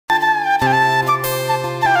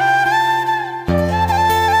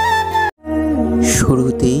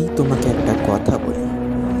শুরুতেই তোমাকে একটা কথা বলি,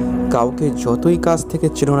 কাউকে যতই কাছ থেকে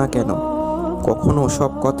চেনো না কেন, কখনো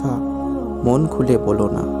সব কথা মন খুলে বলো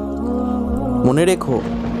না। মনে রেখো,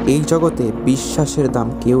 এই জগতে বিশ্বাসের দাম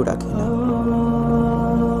কেউ রাখে না।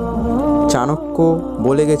 চাণক্য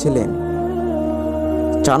বলে গেছিলেন,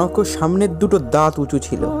 চাণক্যর সামনের দুটো দাঁত উঁচু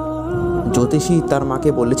ছিল। জ্যোতিষী তার মাকে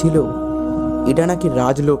বলেছিল এটা নাকি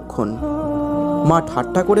রাজলক্ষণ। মা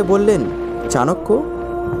ঠাট্টা করে বললেন, চাণক্য,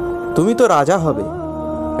 তুমি তো রাজা হবে,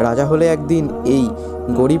 রাজা হলে একদিন এই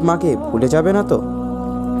গরিব মাকে ভুলে যাবে না তো?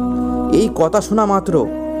 এই কথা শোনা মাত্র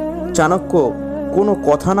চাণক্য কোনো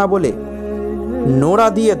কথা না বলে নোড়া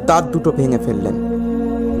দিয়ে দাঁত দুটো ভেঙে ফেললেন।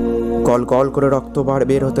 গল গল করে রক্ত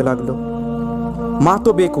বের হতে লাগলো। মা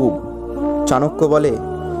তো বেকুব। চাণক্য বলে,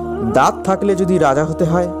 দাঁত থাকলে যদি রাজা হতে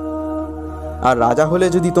হয়, আর রাজা হলে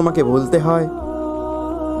যদি তোমাকে ভুলতে হয়,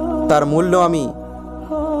 তার মূল্য আমি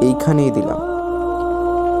এইখানেই দিলাম।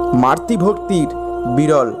 মাতৃভক্তির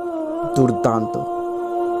বিরল দুর্দান্ত।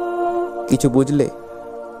 কিছু বুঝলে?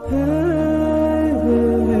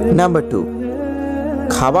 নাম্বার 2,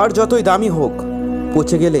 খাবার যতই দামি হোক,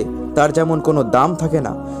 পচে গেলে তার যেমন কোনো দাম থাকে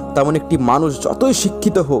না, তেমন একটি মানুষ যতই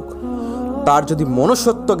শিক্ষিত হোক, তার যদি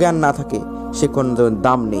মনুষ্যত্ব জ্ঞান না থাকে, সে কোনো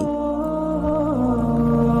দাম নেই।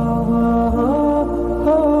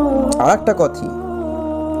 আর একটা কথা,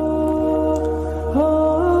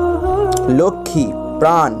 লক্ষ্মী,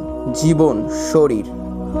 প্রাণ, জীবন, শরীর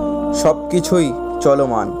সবকিছুই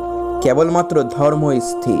চলমান, কেবলমাত্র ধর্মই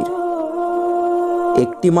স্থির।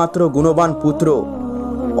 একটি মাত্র গুণবান পুত্র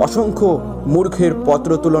অসংখ্য মূর্খের পত্র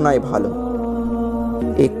তুলনায় ভালো।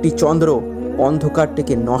 একটি চন্দ্র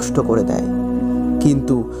অন্ধকারটাকে নষ্ট করে দেয়,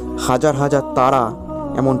 কিন্তু হাজার হাজার তারা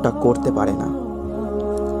এমনটা করতে পারে না।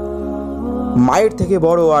 মায়ের থেকে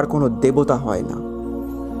বড় আর কোনো দেবতা হয় না।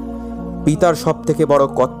 পিতার সব থেকে বড়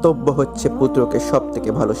কর্তব্য হচ্ছে পুত্রকে সব থেকে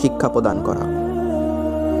ভালো শিক্ষা প্রদান করা।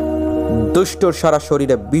 দুষ্টর সারা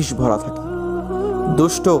শরীরে বিষ ভরা থাকে।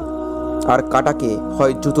 দুষ্ট আর কাটাকে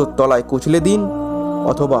হয় জুতোর তলায় কুচলে দিন,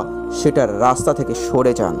 অথবা সেটার রাস্তা থেকে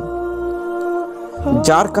সরে যান।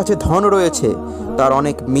 যার কাছে ধন রয়েছে, তার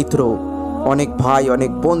অনেক মিত্র, অনেক ভাই,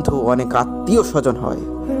 অনেক বন্ধু, অনেক আত্মীয় স্বজন হয়।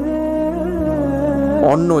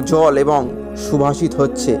 অন্ন, জল এবং সুভাষিত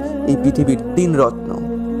হচ্ছে এই পৃথিবীর 3 রত্ন।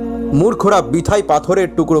 মূর্খরা বৃথাই পাথরের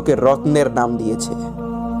টুকরোকে রত্নের নাম দিয়েছে।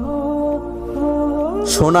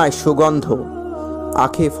 সোনায় সুগন্ধ,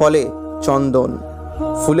 আখে ফলে চন্দন,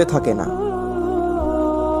 ফুলে থাকে না।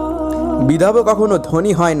 বিধবা কখনো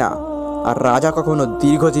ধনী হয় না, আর রাজা কখনো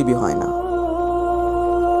দীর্ঘজীবী হয় না।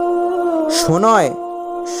 সোনায়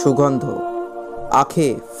সুগন্ধ, আখে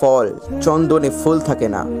ফল, চন্দনে ফুল থাকে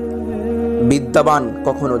না। বিদ্যাবান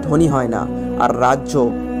কখনো ধনী হয় না, আর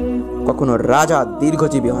কখনো রাজা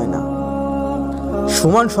দীর্ঘজীবী হয় না।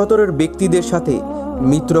 সমান সতরের ব্যক্তিদের সাথে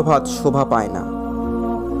মিত্রভাত শোভা পায় না।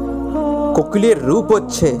 কোকিলের রূপ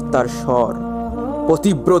হচ্ছে তার স্বর,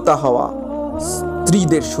 পতিব্রতা হওয়া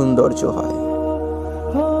স্ত্রীদের সৌন্দর্য হয়।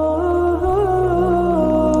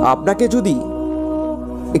 আপনাকে যদি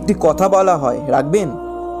একটি কথা বলা হয়, রাখবেন?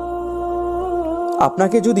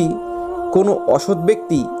 আপনাকে যদি কোনো অসৎ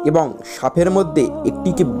ব্যক্তি এবং সাপের মধ্যে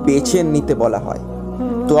একটিকে বেছে নিতে বলা হয়,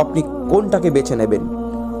 তো আপনি কোনটাকে বেছে নেবেন?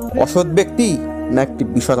 অসৎ ব্যক্তি না একটি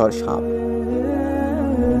বিষধর সাপ?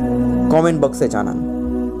 কমেন্ট বক্সে জানান।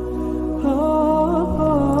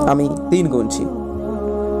 আমি 3 গুনছি।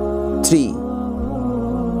 3,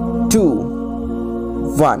 2,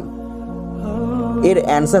 1। এর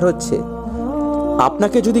অ্যান্সার হচ্ছে,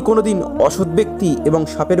 আপনাকে যদি কোনোদিন অসৎ ব্যক্তি এবং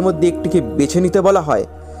সাপের মধ্যে একটিকে বেছে নিতে বলা হয়,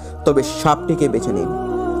 তবে সাপটিকে বেছে নিন।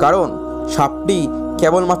 কারণ সাপটি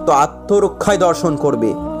কেবলমাত্র আত্মরক্ষায় দর্শন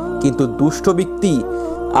করবে, কিন্তু দুষ্ট ব্যক্তি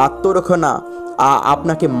আত্মরক্ষা না,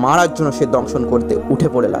 আপনাকে মারার জন্য সে দংশন করতে উঠে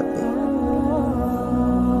পড়ে লাগবে।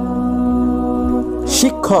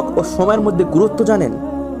 শিক্ষক ও সময়ের মধ্যে গুরুত্ব জানেন?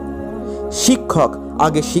 শিক্ষক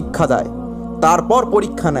আগে শিক্ষা দেয়, তারপর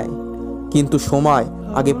পরীক্ষা নেয়, কিন্তু সময়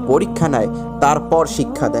আগে পরীক্ষা নেয়, তারপর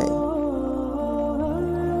শিক্ষা দেয়।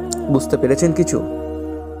 বুঝতে পেরেছেন কিছু?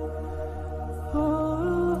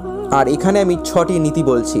 আর এখানে আমি 6টি নীতি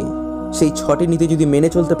বলছি, সেই 6টি নীতি যদি মেনে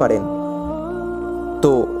চলতে পারেন,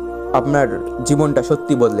 তো আপনার জীবনটা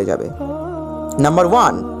সত্যি বদলে যাবে। নাম্বার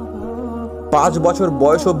 1, 5 বছর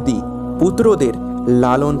বয়স অবধি পুত্রদের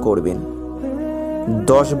লালন করবেন।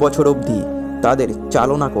 10 বছর অবধি তাদের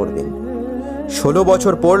চালনা করবেন। 16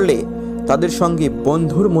 বছর পড়লে তাদের সঙ্গে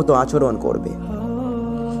বন্ধুর মতো আচরণ করবে।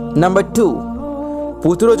 নাম্বার 2,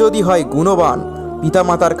 পুত্র যদি হয় গুণবান,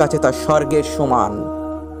 পিতামাতার কাছে তার স্বর্গের সমান।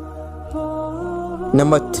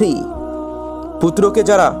 নাম্বার 3, পুত্রকে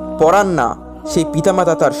যারা পড়ান না, সেই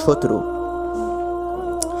পিতামাতা তার শত্রু।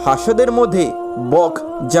 হাস্যদের মধ্যে বক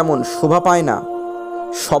যেমন শোভা পায় না,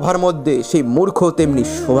 সবার মধ্যে সেই মূর্খ তেমনি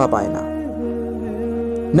শোভা পায় না।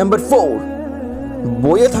 নাম্বার 4,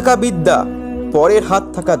 বইয়ে থাকা বিদ্যা পরের হাত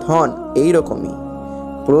থাকা ধন এইরকমই,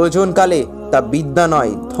 প্রয়োজনকালে তা বিদ্যা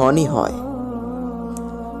নয় ধনই হয়।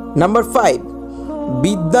 নাম্বার 5,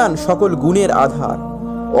 বিদ্বান সকল গুণের আধার,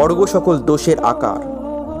 অর্ঘ সকল দোষের আকার,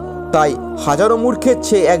 তাই হাজারো মূর্খের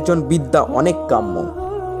চেয়ে একজন বিদ্যা অনেক কাম্য।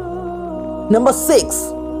 নাম্বার 6,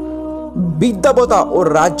 বিদ্যাবতা ও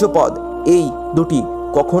রাজ্যপদ এই দুটি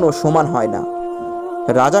কখনো সমান হয় না,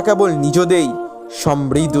 রাজা কেবল নিজদেই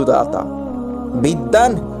সমৃদ্ধদাতা,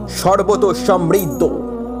 বিদ্বান সর্বত সমৃদ্ধ।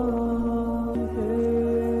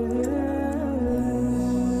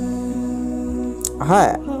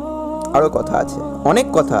 হ্যাঁ, আরো কথা আছে, অনেক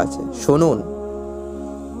কথা আছে, শুনুন,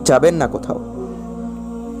 যাবেন না কোথাও।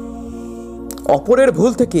 অপরের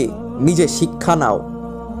ভুল থেকে নিজে শিক্ষা নাও,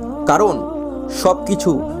 কারণ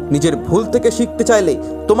সবকিছু নিজের ভুল থেকে শিখতে চাইলে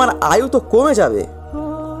তোমার আয়ু তো কমে যাবে।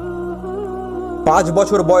 5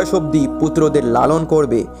 বছর বয়স অবধি পুত্রদের লালন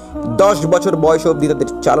করবে, 10 বছর বয়স অবধি তাদের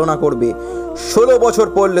চালনা করবে, 16 বছর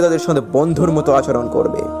পড়লে তাদের সঙ্গে বন্ধুর মতো আচরণ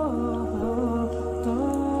করবে।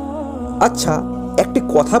 আচ্ছা, একটি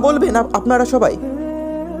কথা বলবেন আপনারা সবাই,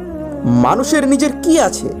 মানুষের নিজের কি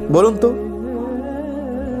আছে বলুন তো?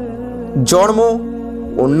 জন্ম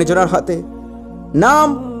অন্যজনের হাতে, নাম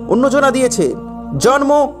অন্যজনা দিয়েছেন,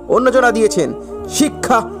 জন্ম অন্যজনা দিয়েছেন,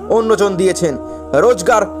 শিক্ষা অন্যজন দিয়েছেন,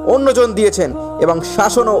 রোজগার অন্যজন দিয়েছেন এবং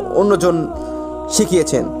শাসনও অন্যজন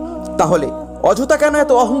শিখিয়েছেন। তাহলে অযথা কেন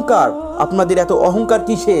এত অহংকার? আপনাদের এত অহংকার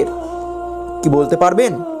কিসের, কি বলতে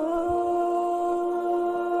পারবেন?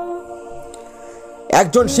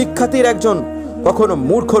 একজন শিক্ষার্থীর একজন কখনো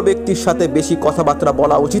মূর্খ ব্যক্তির সাথে বেশি কথাবার্তা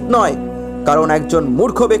বলা উচিত নয়, কারণ একজন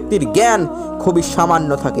মূর্খ ব্যক্তির জ্ঞান খুবই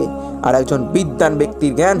সামান্য থাকে আর একজন বিদ্বান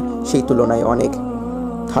ব্যক্তির জ্ঞান সেই তুলনায় অনেক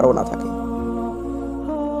ধারণা থাকে।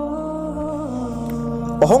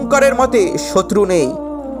 অহংকারের মতে শত্রু নেই,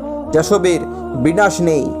 যশবের বিনাশ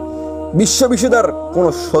নেই, বিশ্ববিষেদার কোনো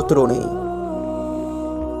শত্রু নেই।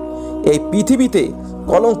 এই পৃথিবীতে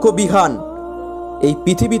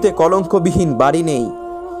কলঙ্কবিহীন বাড়ি নেই,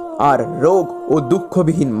 আর রোগ ও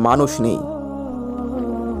দুঃখবিহীন মানুষ নেই।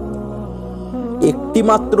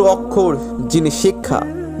 একটিমাত্র অক্ষর যিনি শিক্ষা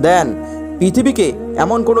দেন, পৃথিবীকে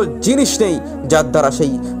এমন কোনো জিনিস নেই যার দ্বারা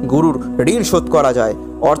সেই গুরুর ঋণ শোধ করা যায়,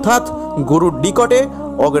 অর্থাৎ গুরুর নিকটে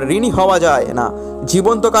অঋণী হওয়া যায় না,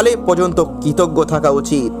 জীবন্তকালে পর্যন্ত কৃতজ্ঞ থাকা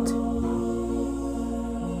উচিত।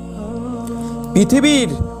 পৃথিবীর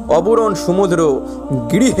অবরণ সমুদ্র,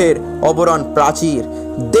 গৃহের অবরণ প্রাচীর,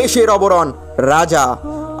 দেশের অবরণ রাজা,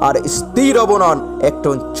 আর স্ত্রীর অবরণ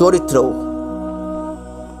একজন চরিত্র।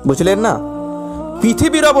 বুঝলেন না?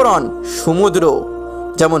 পৃথিবীর অবরণ সমুদ্র,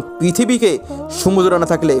 যেমন পৃথিবীকে সমুদ্র না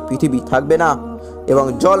থাকলে পৃথিবী থাকবে না এবং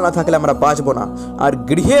জল না থাকলে আমরা বাঁচব না। আর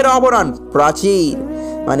গৃহের অবরণ প্রাচীর,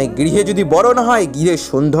 মানে গৃহে যদি বড় না হয় গৃহের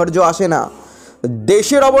সৌন্দর্য আসে না।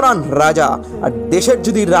 দেশের অবরণ রাজা, আর দেশের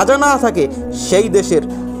যদি রাজা না থাকে সেই দেশের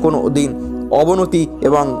কোনো দিন অবনতি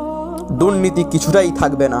এবং দুর্নীতি কিছুটাই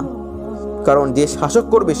থাকবে না, কারণ যে শাসক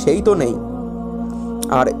করবে সেই তো নেই।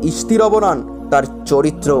 আর স্ত্রীর অবরণ তার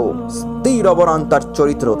চরিত্র, স্ত্রীর অবরণ তার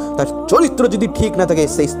চরিত্র, তার চরিত্র যদি ঠিক না থাকে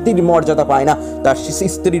সেই স্ত্রীর মর্যাদা পায় না, তার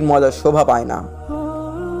স্ত্রীর মর্যাদা শোভা পায় না।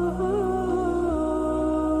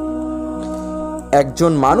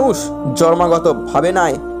 একজন মানুষ জন্মগত ভাবে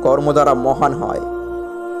নয়, কর্ম দ্বারা মহান হয়।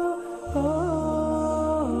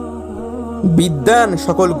 বিদ্বান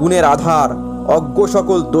সকল গুণের আধার, অজ্ঞ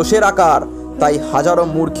সকল দোষের আকার, তাই হাজারো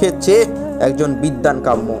মূর্খের চেয়ে একজন বিদ্বান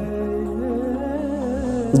কাম্য।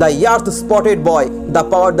 The earth spotted boy, the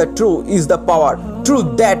power that true is the power, true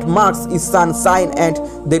that marks is sunshine and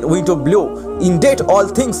then winter blue, in that all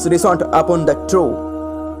things resound upon the true.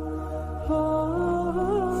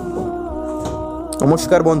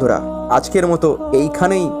 নমস্কার বন্ধুরা, আজকের মতো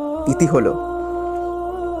এইখানেই ইতি হলো।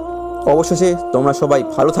 অবশেষে তোমরা সবাই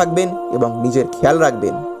ভালো থাকবেন এবং নিজের খেয়াল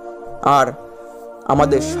রাখবেন আর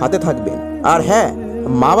আমাদের সাথে থাকবেন। আর হ্যাঁ,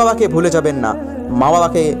 মা বাবাকে ভুলে যাবেন না, মা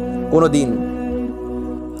বাবাকে কোনো দিন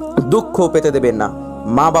দুঃখ পেতে দেবেন না,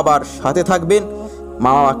 মা বাবার সাথে থাকবেন,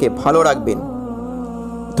 মা বাবাকে ভালো রাখবেন।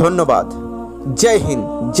 ধন্যবাদ। জয় হিন্দ,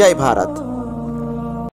 জয় ভারত।